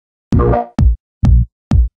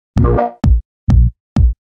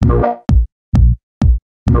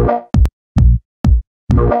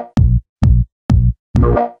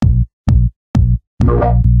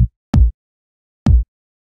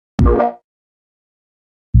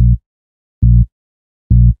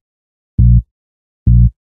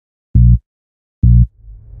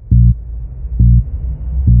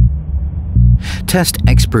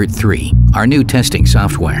testXpert 3, our new testing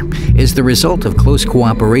software, is the result of close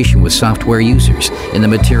cooperation with software users in the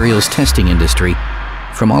materials testing industry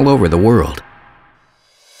from all over the world.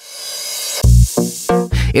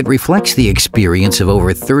 It reflects the experience of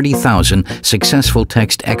over 30,000 successful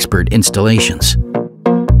testXpert installations.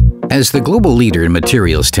 As the global leader in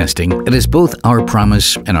materials testing, it is both our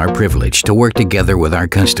promise and our privilege to work together with our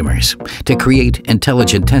customers to create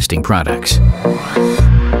intelligent testing products.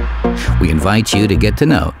 We invite you to get to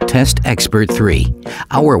know testXpert 3,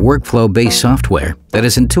 our workflow-based software that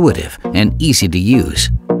is intuitive and easy to use.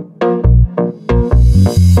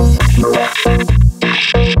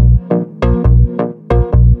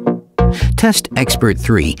 testXpert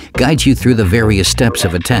 3 guides you through the various steps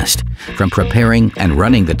of a test, from preparing and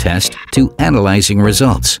running the test to analyzing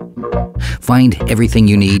results. Find everything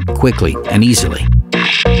you need quickly and easily.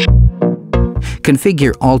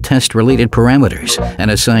 Configure all test-related parameters and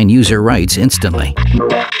assign user rights instantly.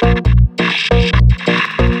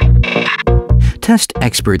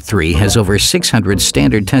 testXpert 3 has over 600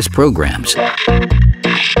 standard test programs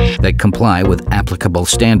that comply with applicable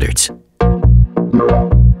standards.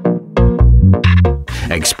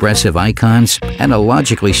 Expressive icons and a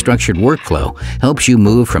logically structured workflow helps you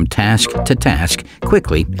move from task to task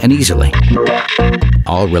quickly and easily.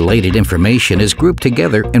 All related information is grouped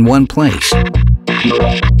together in one place.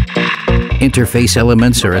 Interface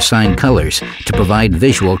elements are assigned colors to provide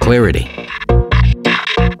visual clarity.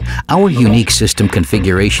 Our unique system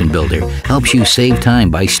configuration builder helps you save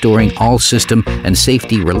time by storing all system and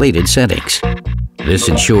safety-related settings. This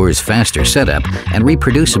ensures faster setup and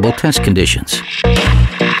reproducible test conditions.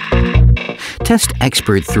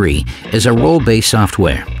 testXpert 3 is a role-based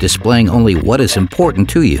software displaying only what is important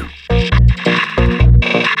to you.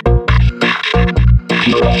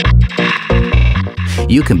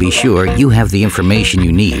 You can be sure you have the information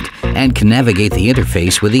you need and can navigate the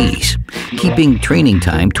interface with ease, keeping training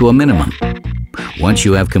time to a minimum. Once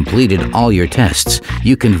you have completed all your tests,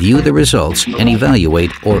 you can view the results and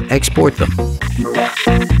evaluate or export them.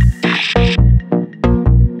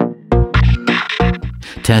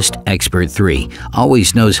 testXpert 3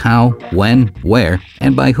 always knows how, when, where,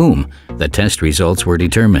 and by whom the test results were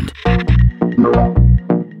determined.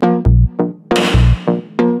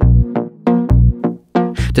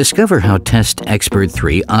 Discover how testXpert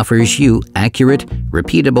 3 offers you accurate,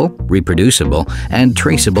 repeatable, reproducible, and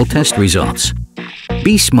traceable test results.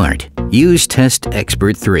 Be smart. Use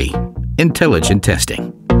testXpert 3. Intelligent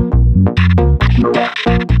testing.